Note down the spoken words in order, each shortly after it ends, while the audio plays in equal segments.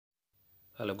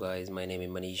Hello guys, my name is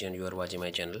Manish and you are watching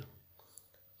my channel.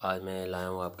 आज मैं लाया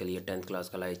हूँ आपके लिए 10th क्लास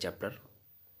का लाइव चैप्टर।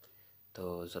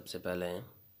 तो सबसे पहले हैं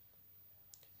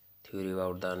theory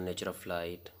about the nature of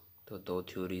light. तो दो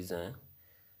थ्योरीज़ हैं।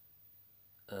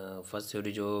 फर्स्ट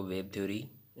थ्योरी जो wave theory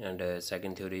and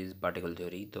second theory is particle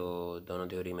theory. तो दोनों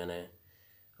थ्योरी मैंने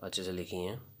अच्छे से लिखी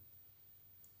हैं।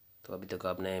 तो अभी तक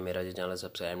आपने मेरा जो चैनल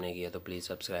सब्सक्राइब नहीं किया तो प्लीज़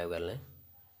सब्सक्राइब कर लें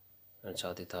एंड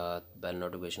साथ ही साथ बेल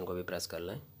नोटिफिकेशन को भी प्रेस कर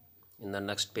लें। इन द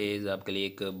नेक्स्ट पेज आपके लिए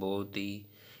एक बहुत ही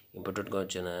इम्पोर्टेंट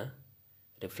क्वेश्चन है,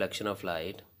 रिफ्लेक्शन ऑफ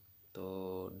लाइट।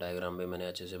 तो डायग्राम भी मैंने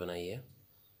अच्छे से बनाई है।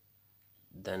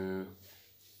 Then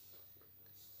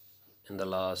in the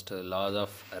last laws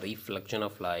of reflection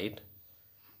of light.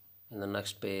 In the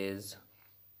next page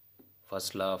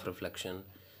first law of reflection,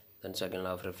 then second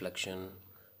law of reflection,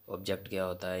 object क्या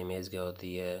होता है, इमेज क्या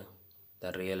होती है,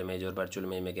 द रियल इमेज और वर्चुअल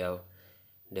इमेज में क्या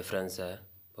डिफरेंस है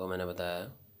वो मैंने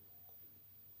बताया।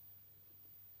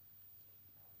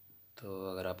 तो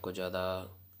अगर आपको ज़्यादा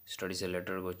स्टडी से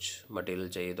रिलेटेड कुछ मटेरियल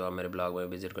चाहिए तो आप मेरे ब्लॉग में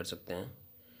विज़िट कर सकते हैं।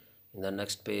 इन द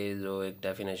नेक्स्ट पेज जो एक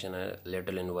डेफिनेशन है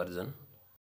little inversion.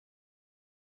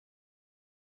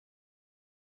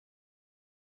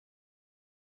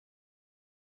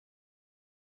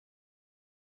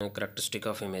 Characteristic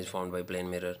of image found by plane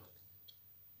mirror.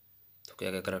 तो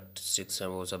क्या क्या करैक्टरिस्टिक्स हैं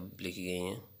वो सब लिखी गई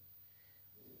हैं।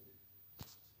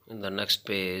 इन द नेक्स्ट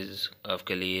पेज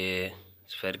आपके लिए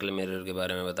स्फेरिकल मिरर के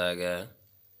बारे में बताया गया है,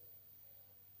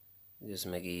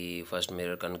 जिसमें कि फर्स्ट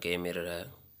मिरर कनकेव मिरर है,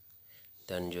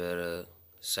 then your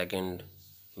second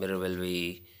mirror will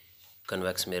be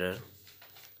convex mirror.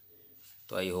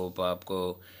 तो आई होप आपको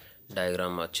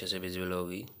डायग्राम अच्छे से विजुअल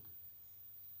होगी।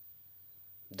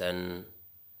 Then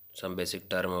some basic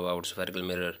term about spherical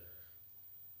mirror,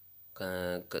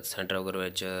 center of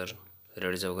curvature,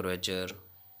 radius of curvature,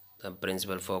 the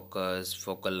principal focus,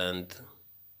 focal length।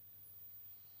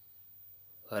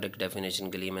 हर एक definition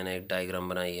के लिए मैंने एक डायग्राम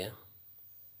बनाई है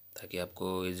ताकि आपको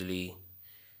इजीली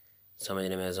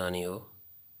समझने में आसानी हो।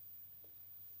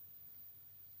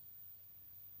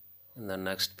 The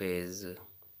next page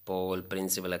pole,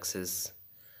 principal axis,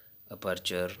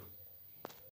 aperture.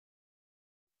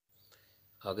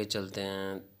 आगे चलते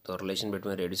हैं तो relation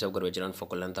between radius of curvature and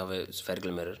focal length of A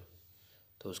spherical mirror.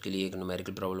 तो उसके लिए एक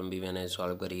न्यूमेरिकल प्रॉब्लम भी मैंने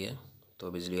सॉल्व करी है। तो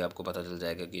अब इसलिए आपको पता चल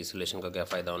जाएगा कि इस रिलेशन का क्या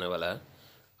फ़ायदा होने वाला है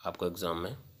आपको एग्ज़ाम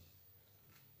में।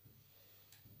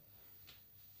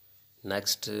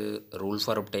 Next rule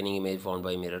for obtaining image found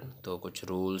by mirror. तो कुछ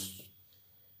रूल्स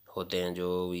होते हैं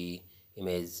जो भी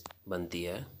इमेज बनती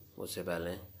है उससे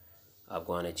पहले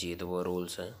आपको आने चाहिए। तो वो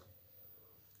रूल्स हैं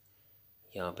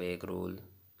यहाँ पे, एक रूल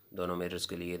दोनों मिरर्स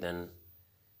के लिए, then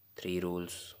 3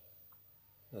 rules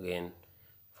again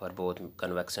for both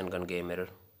convex and concave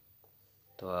mirror.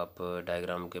 तो आप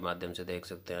डायग्राम के माध्यम से देख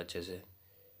सकते हैं अच्छे से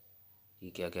कि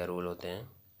क्या क्या रूल होते हैं।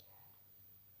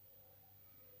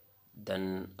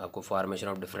 देन आपको formation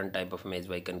of different type of image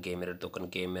by concave mirror. तो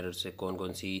कनकेव मिरर से कौन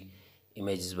कौन सी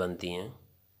इमेजेस बनती हैं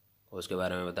उसके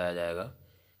बारे में बताया जाएगा।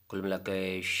 कुल मिला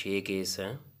के 6 केस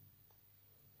हैं।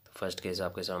 तो फर्स्ट केस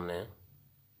आपके सामने है,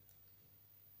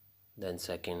 देन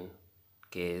सेकंड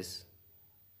केस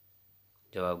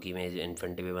जब आपकी इमेज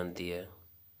इन्फिनिटी पे बनती है,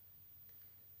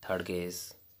 third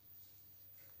case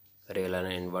real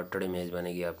and inverted image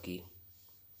बनेगी आपकी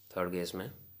थर्ड केस में।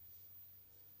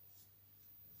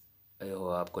 हो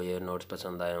आपको ये नोट्स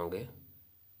पसंद आए होंगे।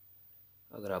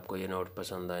 अगर आपको ये नोट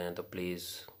पसंद आए हैं तो प्लीज़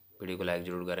वीडियो को लाइक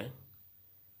ज़रूर करें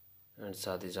एंड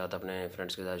साथ ही साथ अपने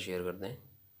फ्रेंड्स के साथ शेयर कर दें।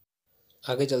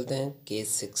 आगे चलते हैं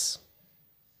केस 6।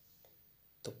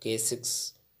 तो केस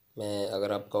 6 में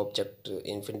अगर आपका ऑब्जेक्ट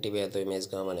इन्फिनिटी पे है तो इमेज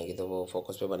कहाँ बनेगी, तो वो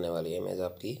फोकस पे बनने वाली है इमेज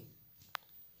आपकी।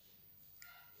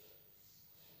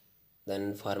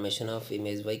 Then formation of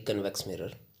image by convex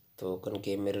mirror. तो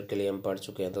कनकेव मिरर के लिए हम पढ़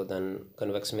चुके हैं। तो देन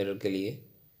कन्वेक्स मिरर के लिए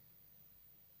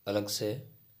अलग से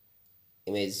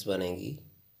इमेज बनेगी।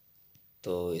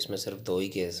 तो इसमें सिर्फ 2 ही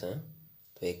केस हैं।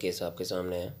 तो एक केस आपके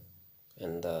सामने है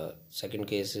and the second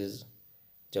case is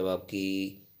जब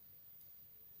आपकी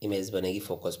इमेज बनेगी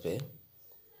फोकस पे,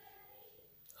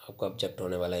 आपका ऑब्जेक्ट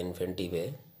होने वाला है इन्फिनिटी पे।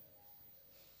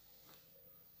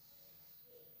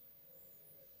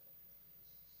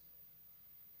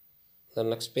 द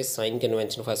नेक्स्ट पे sign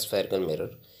convention for spherical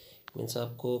mirror means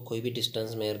आपको कोई भी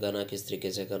डिस्टेंस मेजर करना किस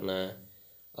तरीके से करना है।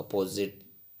 अपोजिट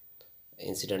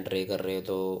इंसिडेंट रे कर रहे हो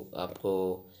तो आपको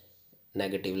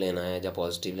नेगेटिव लेना है या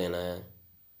पॉजिटिव लेना है।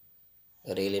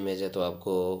 रियल इमेज है तो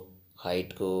आपको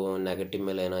हाइट को नेगेटिव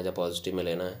में लेना है या पॉजिटिव में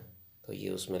लेना है। तो ये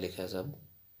उसमें लिखा है सब।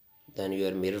 Then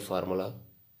your mirror formula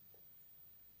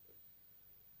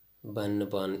 1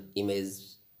 upon image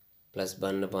plus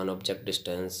 1 upon object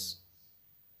distance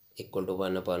equal to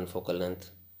 1 upon focal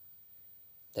length.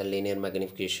 Then linear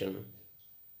magnification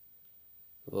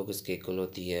वो किसके इक्वल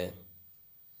होती है,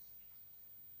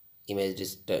 image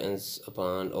distance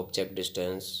upon object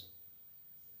distance.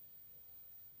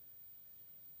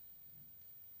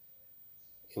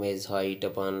 Image height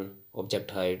upon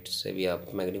object height से भी आप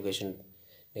मैग्नीफिकेशन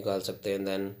निकाल सकते हैं।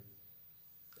 दैन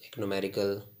एक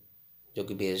न्यूमेरिकल जो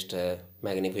कि बेस्ड है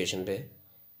मैग्नीफिकेशन पे,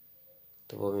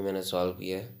 तो वो भी मैंने सॉल्व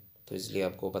किया है, तो इसलिए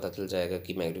आपको पता चल जाएगा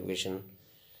कि मैग्नीफिकेशन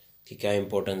की क्या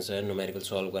इंपॉर्टेंस है न्यूमेरिकल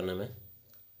सॉल्व करने में।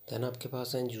 दैन आपके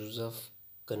पास है यूज़ ऑफ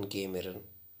कनकेव मिरर।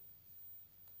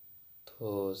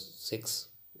 तो 6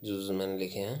 यूज़ मैंने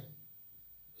लिखे हैं।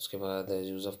 उसके बाद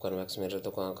यूज़ ऑफ कन्वेक्स मिरर,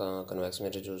 तो कहाँ कहाँ कन्वेक्स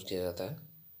मिरर यूज़ किया जाता है।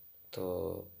 तो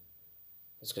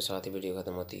इसके साथ ही वीडियो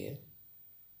ख़त्म होती है,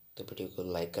 तो वीडियो को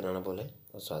लाइक करना ना भूलें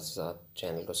और साथ ही साथ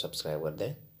चैनल को सब्सक्राइब कर दें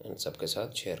एंड सबके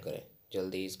साथ शेयर करें।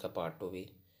 जल्दी इसका पार्ट 2 भी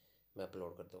मैं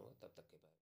अपलोड कर दूँगा। तब तक के बाद।